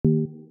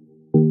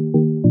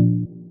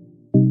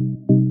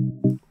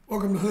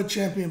Welcome to Hood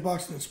Champion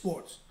Boxing and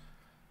Sports.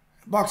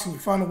 In boxing, you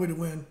find a way to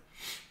win,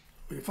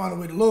 or you find a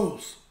way to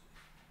lose.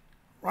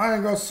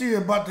 Ryan Garcia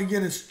about to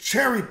get his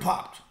cherry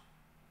popped.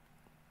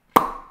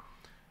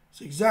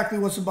 It's exactly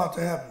what's about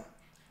to happen.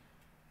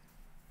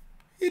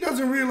 He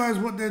doesn't realize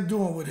what they're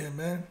doing with him,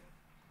 man.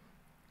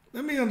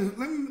 Let me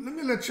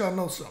let y'all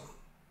know something.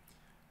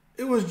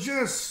 It was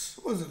just,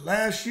 what was it,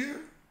 last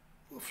year?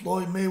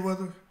 Floyd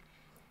Mayweather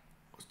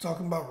was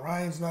talking about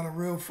Ryan's not a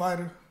real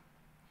fighter.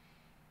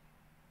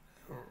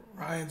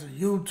 Ryan's a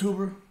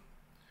YouTuber.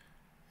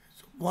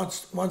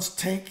 Once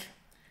Tank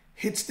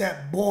hits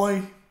that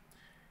boy,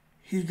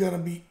 he's going to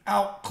be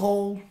out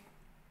cold.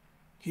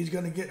 He's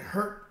going to get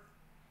hurt.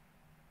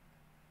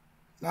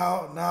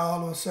 Now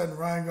all of a sudden,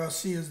 Ryan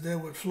Garcia is there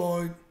with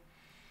Floyd,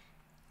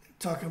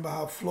 talking about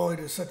how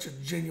Floyd is such a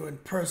genuine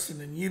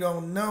person, and you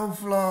don't know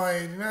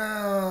Floyd.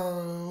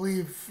 No,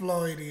 leave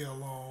Floyd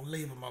alone.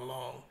 Leave him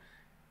alone.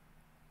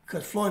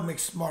 Because Floyd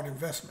makes smart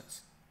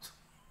investments.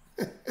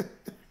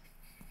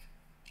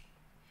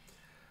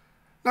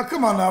 Now,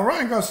 come on now.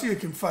 Ryan Garcia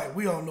can fight.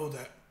 We all know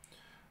that.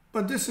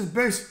 But this is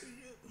basically,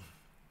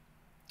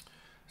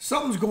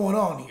 something's going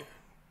on here.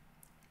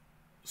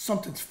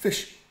 Something's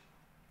fishy.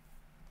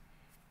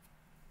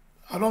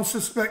 I don't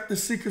suspect the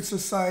secret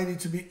society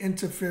to be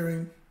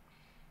interfering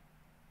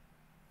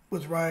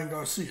with Ryan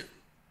Garcia.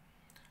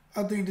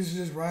 I think this is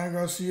just Ryan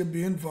Garcia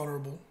being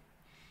vulnerable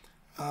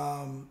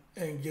and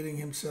getting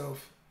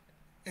himself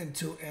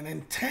into an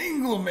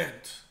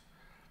entanglement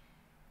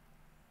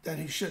that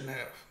he shouldn't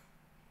have.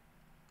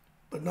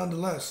 But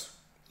nonetheless,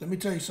 let me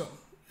tell you something.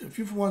 If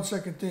you for one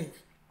second think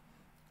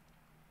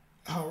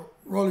how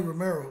Rolly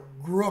Romero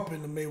grew up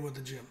in the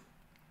Mayweather gym,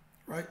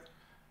 right?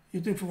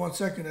 You think for one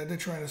second that they're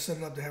trying to set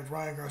it up to have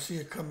Ryan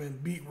Garcia come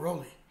and beat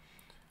Rolly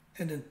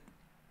and then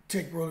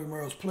take Rolly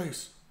Romero's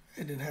place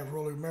and then have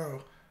Rolly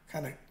Romero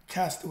kind of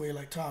cast away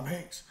like Tom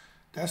Hanks.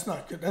 That's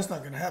not going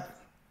to happen.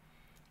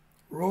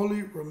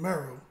 Rolly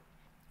Romero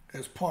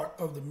is part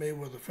of the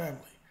Mayweather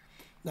family.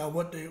 Now,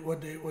 what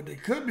they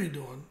could be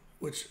doing,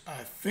 which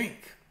I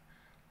think,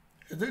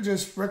 is they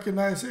just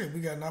recognize, hey,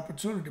 we got an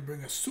opportunity to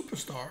bring a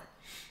superstar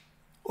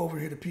over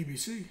here to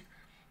PBC.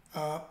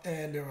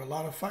 And there are a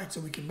lot of fights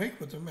that we can make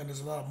with them, and there's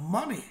a lot of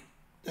money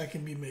that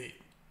can be made.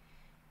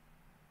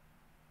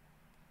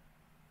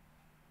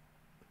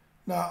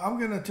 Now, I'm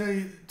going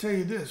to tell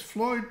you this.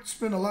 Floyd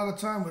spent a lot of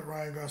time with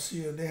Ryan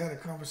Garcia, and they had a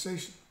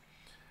conversation.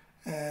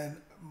 And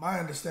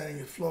my understanding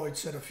is Floyd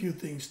said a few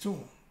things to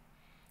him.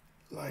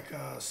 Like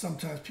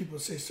sometimes people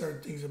say certain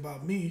things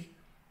about me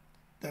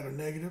that are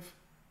negative.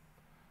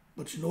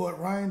 But you know what,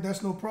 Ryan?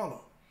 That's no problem.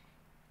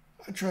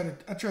 I try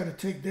to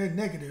take their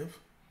negative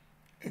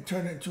and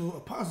turn it into a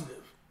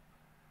positive.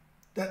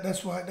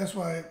 That's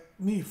why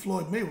me,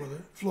 Floyd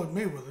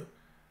Mayweather,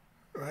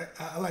 right?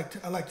 I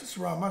like to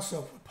surround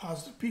myself with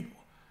positive people.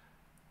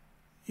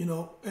 You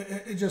know,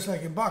 it's just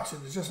like in boxing.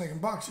 It's just like in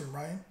boxing,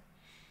 Ryan.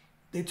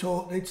 They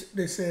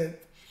said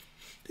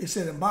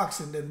in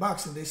boxing, then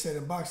boxing, they said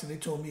in boxing, they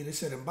told me, they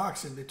said in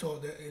boxing, they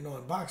told that, you know,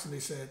 in boxing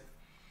they said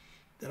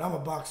that I'm a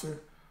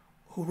boxer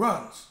who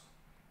runs,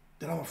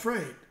 that I'm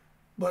afraid.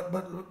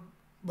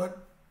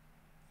 But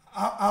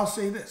I'll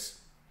say this.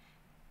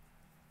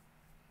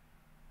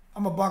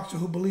 I'm a boxer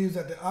who believes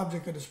that the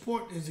object of the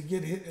sport is to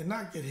get hit and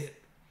not get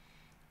hit.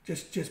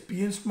 Just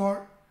being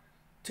smart,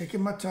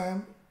 taking my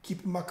time,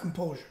 keeping my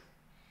composure.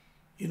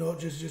 You know,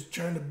 just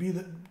trying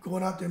to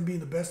going out there and being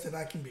the best that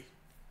I can be.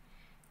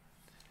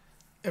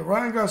 And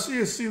Ryan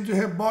Garcia seems to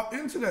have bought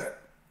into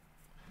that,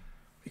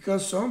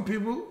 because some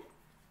people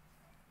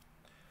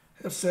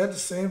have said the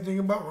same thing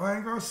about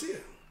Ryan Garcia.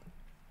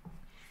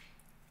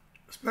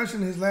 Especially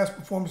in his last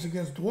performance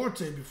against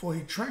Duarte, before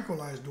he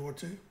tranquilized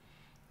Duarte.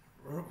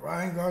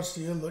 Ryan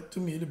Garcia looked to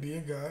me to be a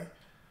guy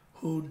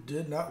who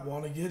did not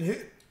want to get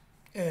hit.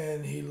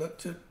 And he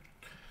looked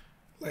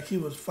like he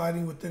was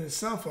fighting within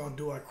himself on,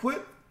 do I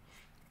quit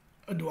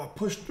or do I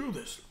push through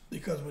this?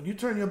 Because when you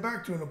turn your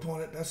back to an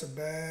opponent, that's a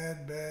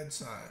bad, bad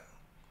sign.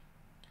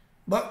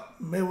 But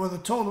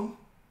Mayweather told him,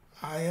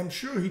 I am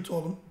sure he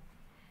told him,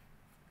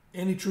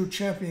 any true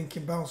champion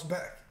can bounce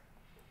back.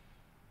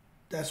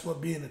 That's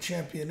what being a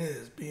champion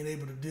is, being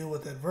able to deal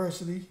with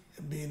adversity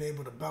and being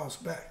able to bounce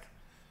back.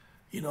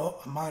 You know,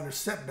 a minor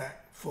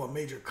setback for a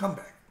major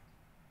comeback.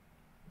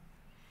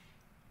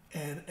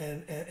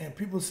 And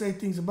people say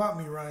things about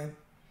me, Ryan,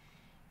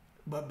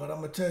 but I'm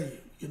gonna tell you,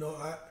 you know,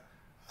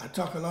 I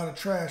talk a lot of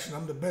trash, and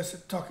I'm the best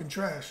at talking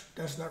trash.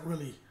 That's not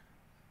really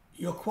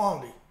your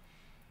quality,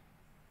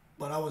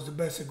 but I was the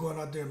best at going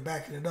out there and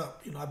backing it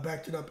up. You know, I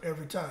backed it up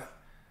every time.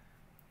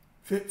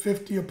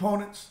 50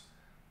 opponents,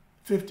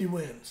 50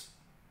 wins.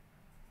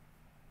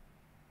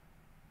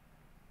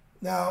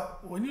 Now,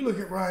 when you look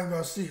at Ryan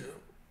Garcia,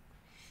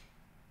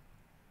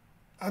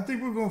 I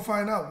think we're going to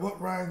find out what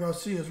Ryan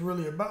Garcia is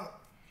really about.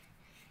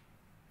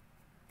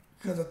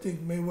 Because I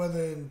think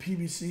Mayweather and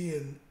PBC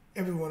and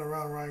everyone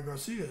around Ryan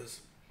Garcia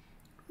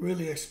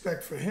really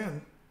expect for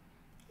him,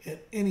 in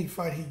any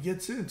fight he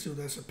gets into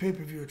that's a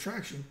pay-per-view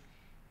attraction,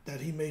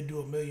 that he may do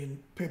 1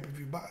 million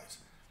pay-per-view buys.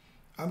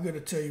 I'm going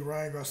to tell you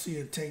Ryan Garcia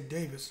and Tank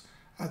Davis,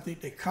 I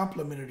think they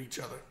complemented each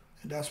other,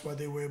 and that's why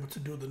they were able to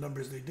do the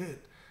numbers they did.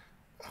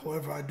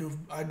 However, I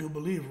do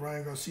believe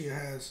Ryan Garcia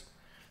has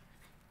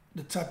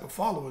the type of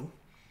following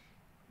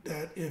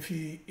that if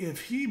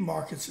he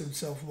markets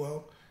himself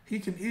well, he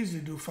can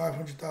easily do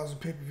 500,000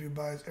 pay-per-view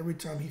buys every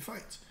time he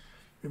fights.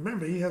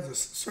 Remember, he has a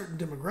certain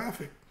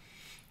demographic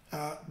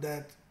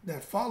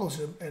that follows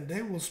him, and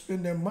they will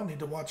spend their money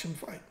to watch him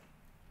fight.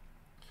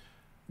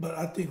 But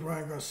I think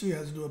Ryan Garcia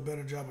has to do a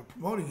better job of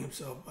promoting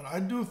himself. But I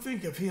do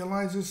think if he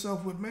aligns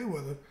himself with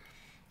Mayweather,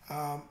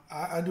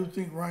 I do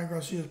think Ryan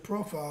Garcia's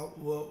profile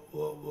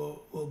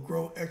will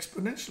grow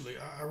exponentially.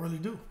 I really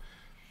do.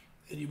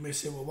 And you may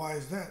say, well, why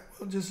is that?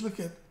 Well, just look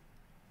at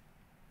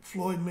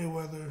Floyd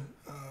Mayweather,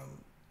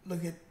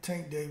 look at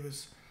Tank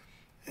Davis,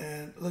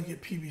 and look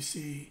at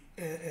PBC.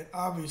 And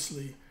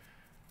obviously,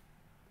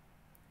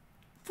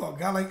 for a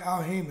guy like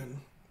Al Heyman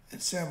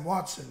and Sam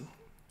Watson,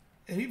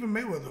 and even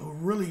Mayweather, who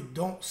really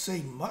don't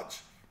say much,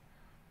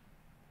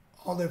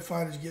 all their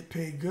fighters get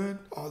paid good,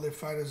 all their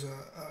fighters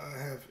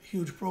have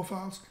huge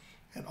profiles,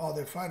 and all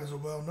their fighters are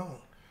well known.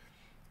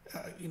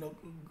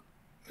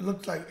 It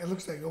looks like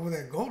over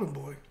there at Golden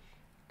Boy,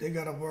 they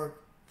got to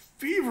work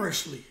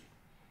feverishly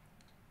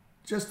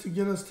just to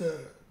get us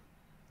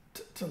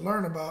to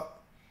learn about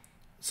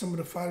some of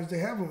the fighters they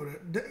have over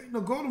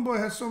there. Golden Boy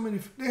has so many.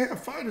 They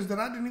have fighters that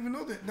I didn't even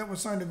know that were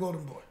signed to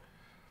Golden Boy.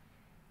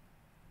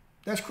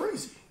 That's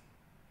crazy.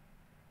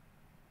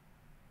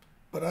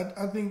 But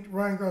I think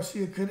Ryan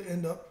Garcia could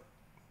end up,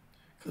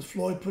 because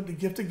Floyd put the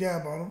gift of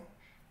gab on him,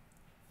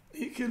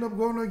 he could end up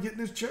going there getting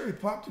his cherry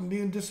popped and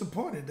being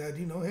disappointed that,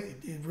 hey,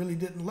 they really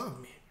didn't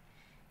love me.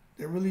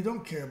 They really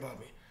don't care about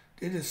me.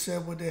 They just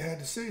said what they had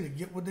to say to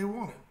get what they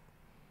wanted.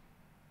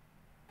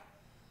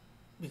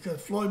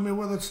 Because Floyd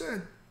Mayweather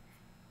said,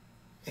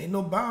 ain't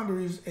no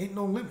boundaries, ain't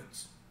no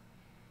limits.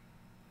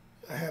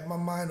 I have my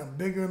mind on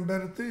bigger and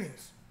better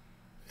things.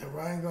 And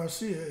Ryan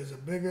Garcia is a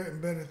bigger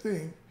and better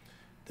thing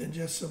than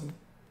just some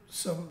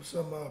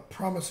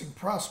promising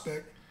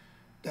prospect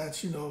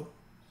that's,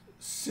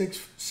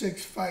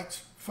 6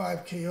 fights,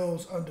 5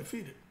 KOs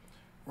undefeated.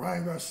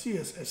 Ryan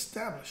Garcia's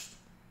established.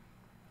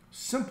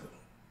 Simple.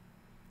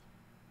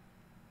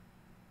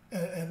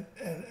 And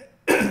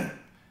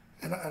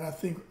I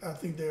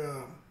think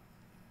they're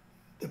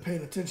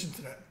paying attention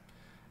to that.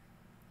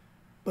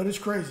 But it's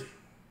crazy.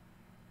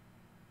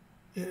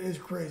 It is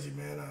crazy,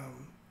 man.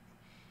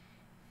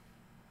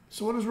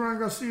 So what does Ryan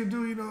Garcia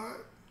do?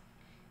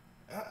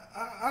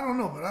 I don't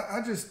know, but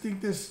I just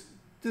think this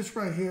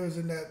right here is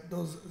in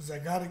those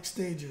zygotic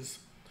stages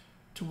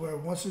to where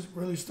once it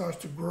really starts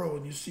to grow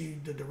and you see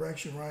the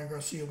direction Ryan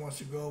Garcia wants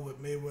to go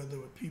with Mayweather,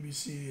 with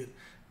PBC, and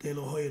De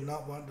La Hoya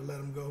not wanting to let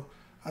him go,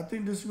 I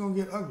think this is going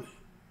to get ugly.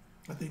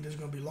 I think there's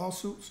going to be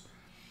lawsuits.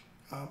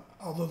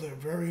 Although they're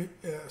very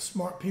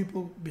smart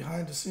people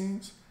behind the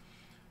scenes,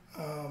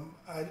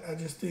 I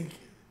just think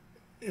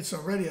it's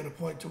already at a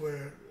point to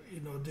where,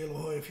 De La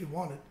Hoya, if he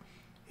wanted,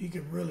 he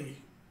could really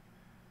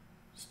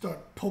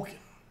start poking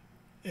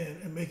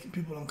and making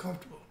people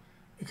uncomfortable,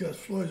 because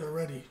Floyd's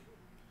already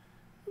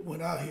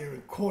went out here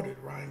and courted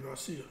Ryan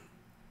Garcia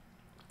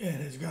and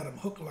has got him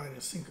hook, line,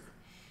 and sinker.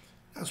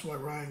 That's why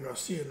Ryan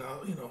Garcia now,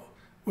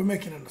 we're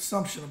making an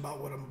assumption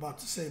about what I'm about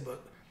to say,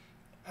 but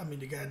I mean,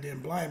 the goddamn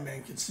blind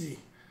man can see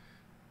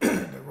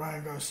that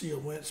Ryan Garcia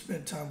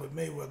spent time with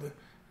Mayweather.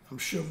 I'm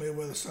sure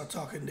Mayweather started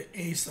talking the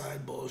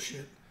A-side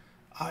bullshit.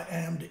 I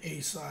am the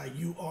A-side,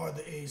 you are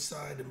the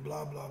A-side, and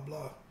blah, blah,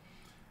 blah.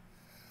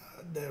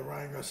 That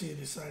Ryan Garcia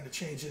decided to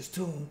change his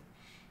tune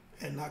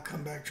and not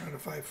come back trying to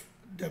fight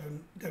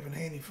Devin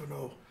Haney for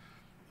no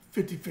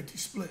 50-50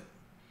 split.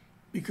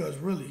 Because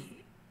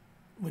really,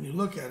 when you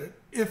look at it,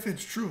 if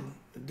it's true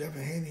that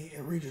Devin Haney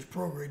and Regis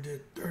Prograis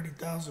did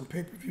 30,000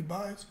 pay-per-view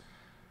buys,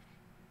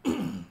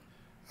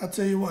 I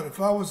tell you what, if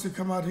I was to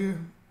come out here,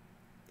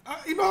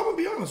 I'm going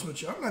to be honest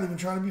with you. I'm not even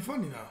trying to be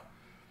funny now.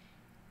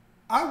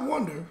 I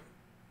wonder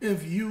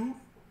if you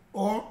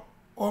or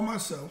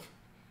myself,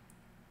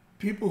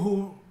 people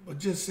who would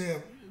just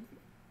say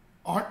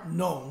aren't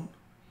known,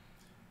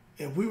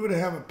 if we were to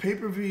have a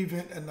pay-per-view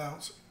event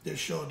announced that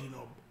showed,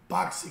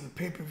 boxing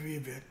pay-per-view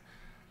event,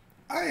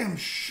 I am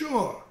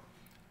sure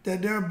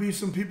that there'll be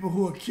some people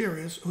who are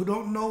curious, who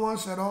don't know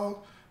us at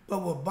all,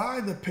 but will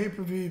buy the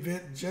pay-per-view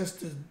event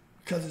just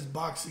because it's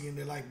boxing and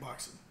they like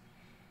boxing.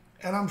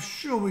 And I'm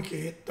sure we can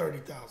hit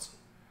 30,000.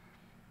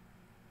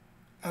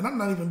 And I'm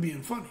not even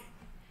being funny.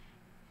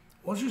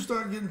 Once you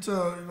start getting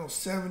to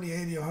 70,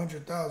 80,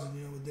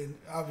 100,000, then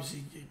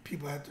obviously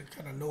people have to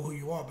kind of know who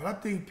you are. But I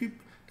think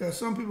there are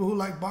some people who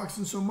like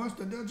boxing so much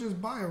that they'll just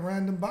buy a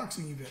random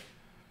boxing event.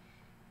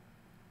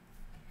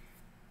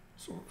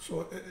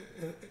 So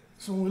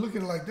when we look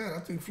at it like that, I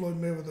think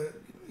Floyd Mayweather,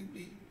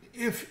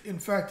 if in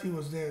fact he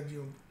was there,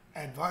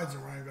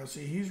 advising Ryan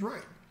Garcia, he's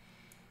right.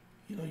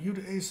 You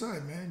the A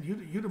side, man.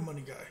 You the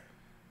money guy.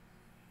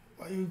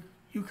 Why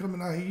you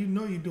coming out here?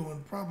 You're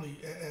doing probably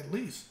at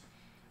least,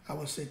 I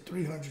would say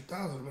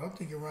 300,000, but I'm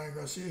thinking Ryan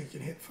Garcia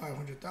can hit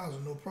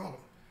 500,000, no problem.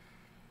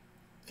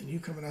 and you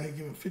coming out here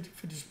giving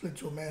 50-50 split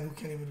to a man who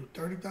can't even do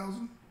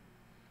 30,000.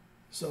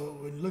 So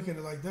when you look at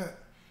it like that,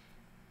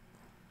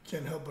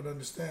 can't help but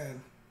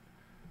understand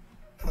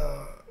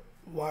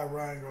why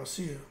Ryan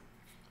Garcia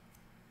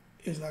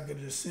is not going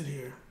to just sit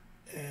here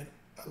and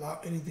allow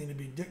anything to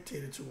be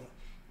dictated to him.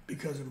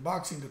 Because in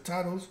boxing, the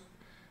titles,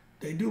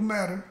 they do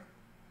matter,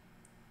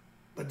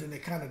 but then they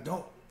kind of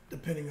don't,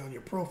 depending on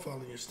your profile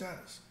and your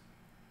status.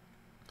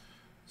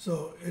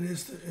 So it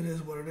is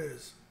what it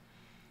is.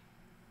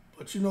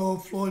 But you know,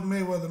 Floyd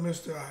Mayweather,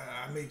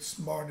 I make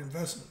smart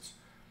investments.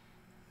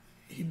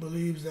 He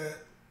believes that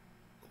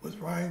with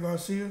Ryan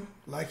Garcia,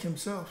 like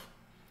himself,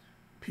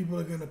 people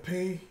are going to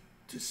pay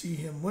to see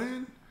him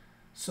win.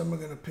 Some are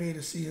going to pay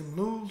to see him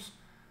lose,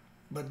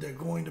 but they're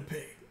going to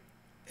pay.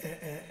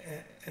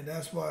 And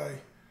that's why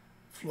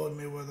Floyd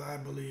Mayweather, I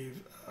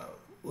believe,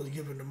 was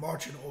given the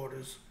marching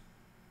orders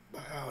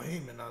by Al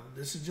Heyman. Now,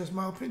 this is just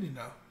my opinion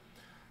now,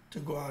 to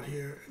go out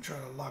here and try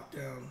to lock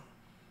down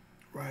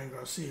Ryan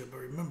Garcia. But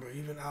remember,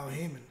 even Al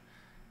Heyman,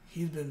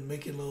 he's been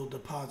making little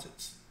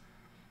deposits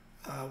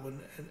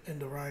in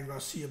the Ryan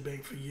Garcia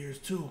bank for years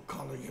too,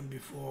 calling him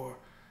before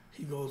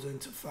he goes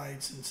into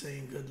fights and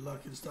saying good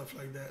luck and stuff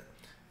like that.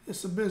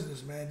 It's a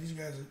business, man. These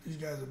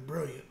guys are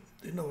brilliant.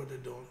 They know what they're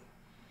doing.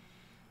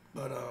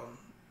 But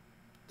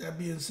that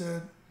being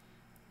said,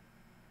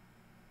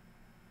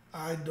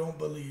 I don't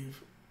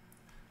believe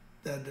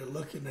that they're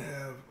looking to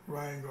have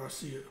Ryan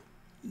Garcia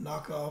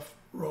knock off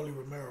Rolly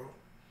Romero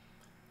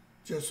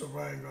just so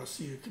Ryan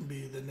Garcia can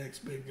be the next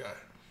big guy.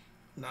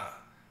 Nah,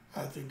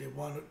 I think they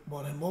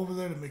want him over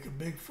there to make a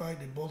big fight.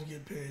 They both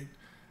get paid,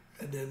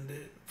 and then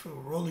for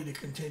Rolly to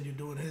continue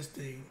doing his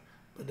thing,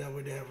 but that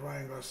way they have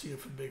Ryan Garcia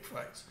for big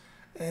fights.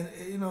 And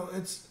you know,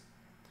 it's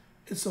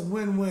a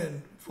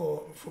win-win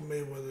for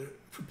Mayweather,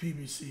 for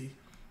PBC.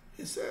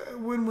 It's a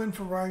win-win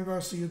for Ryan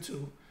Garcia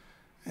too,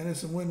 and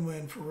it's a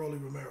win-win for Rolly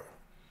Romero.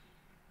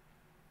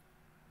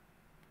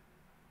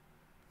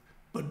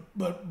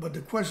 But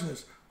the question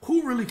is,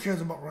 who really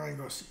cares about Ryan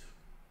Garcia?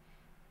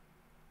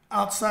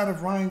 Outside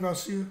of Ryan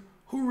Garcia,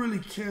 who really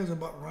cares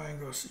about Ryan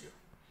Garcia?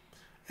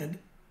 And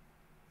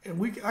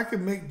I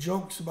could make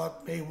jokes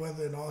about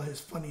Mayweather and all his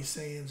funny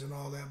sayings and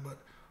all that, but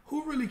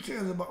who really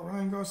cares about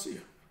Ryan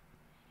Garcia?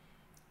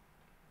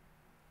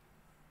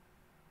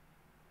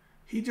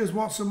 He just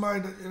wants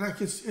somebody to,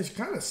 like, it's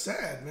kind of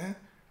sad, man.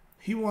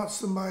 He wants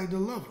somebody to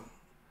love him.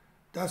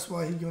 That's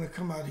why he's going to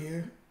come out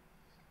here.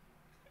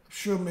 I'm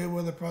sure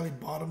Mayweather probably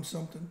bought him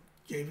something,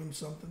 gave him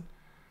something,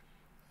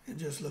 and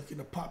just looking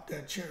to pop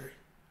that cherry.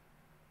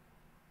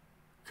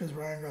 Because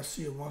Ryan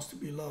Garcia wants to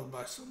be loved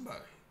by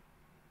somebody.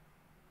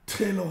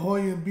 De La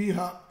Hoya and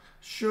B-Hop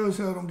sure as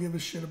hell don't give a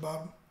shit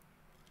about him.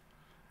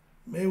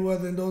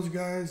 Mayweather and those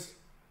guys,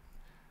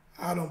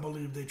 I don't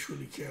believe they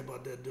truly care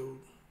about that dude.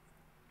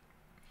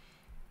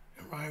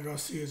 And Ryan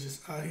Garcia is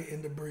just out here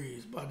in the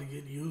breeze, about to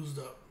get used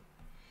up.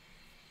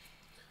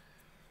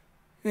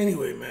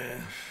 Anyway,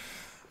 man,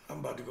 I'm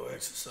about to go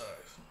exercise.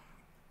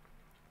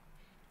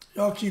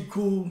 Y'all keep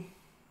cool.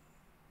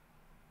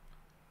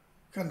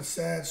 Kind of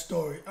sad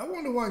story. I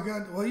wonder why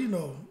well, you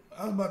know,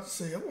 I was about to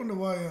say, I wonder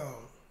why,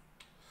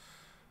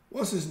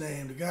 what's his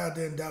name? The guy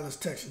there in Dallas,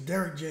 Texas,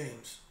 Derrick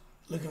James,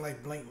 looking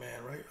like Blank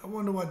Man, right? I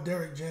wonder why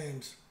Derrick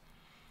James,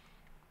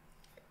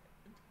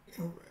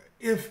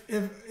 if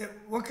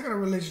what kind of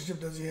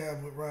relationship does he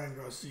have with Ryan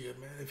Garcia,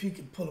 man? If he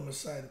could pull him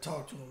aside and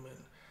talk to him and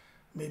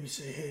maybe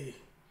say, hey,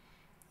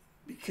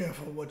 be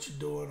careful what you're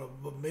doing.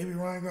 But maybe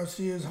Ryan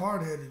Garcia is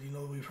hard-headed. You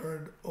know, we've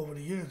heard over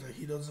the years that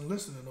he doesn't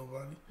listen to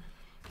nobody.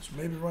 So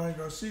maybe Ryan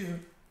Garcia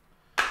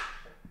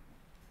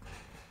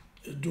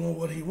is doing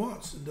what he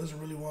wants and doesn't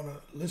really want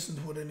to listen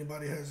to what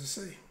anybody has to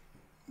say.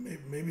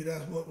 Maybe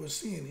that's what we're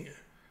seeing here.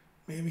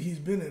 Maybe he's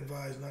been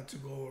advised not to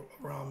go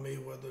around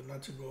Mayweather,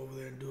 not to go over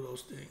there and do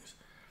those things.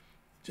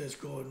 Just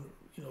go and,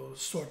 you know,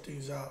 sort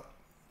things out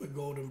with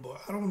Golden Boy.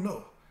 I don't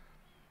know.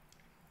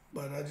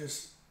 But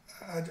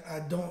I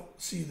don't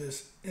see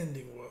this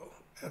ending well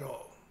at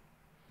all.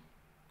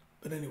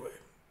 But anyway,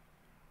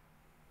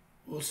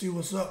 we'll see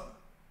what's up.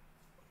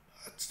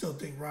 I still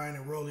think Ryan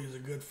and Rolly is a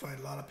good fight.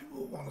 A lot of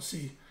people want to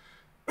see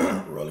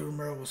Rolly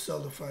Romero will sell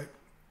the fight.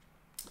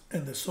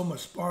 And there's so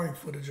much sparring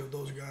footage of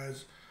those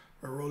guys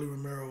where Rolly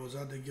Romero was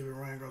out there giving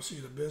Ryan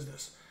Garcia the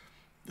business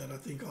that I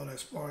think all that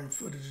sparring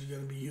footage is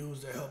going to be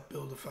used to help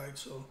build the fight.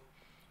 So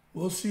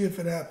we'll see if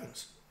it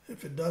happens.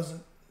 If it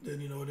doesn't,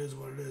 then, you know, it is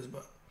what it is.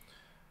 But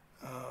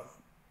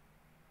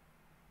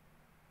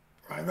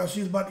Ryan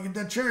Garcia's about to get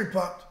that cherry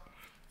popped.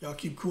 Y'all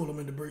keep cool. I'm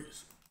in the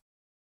breeze.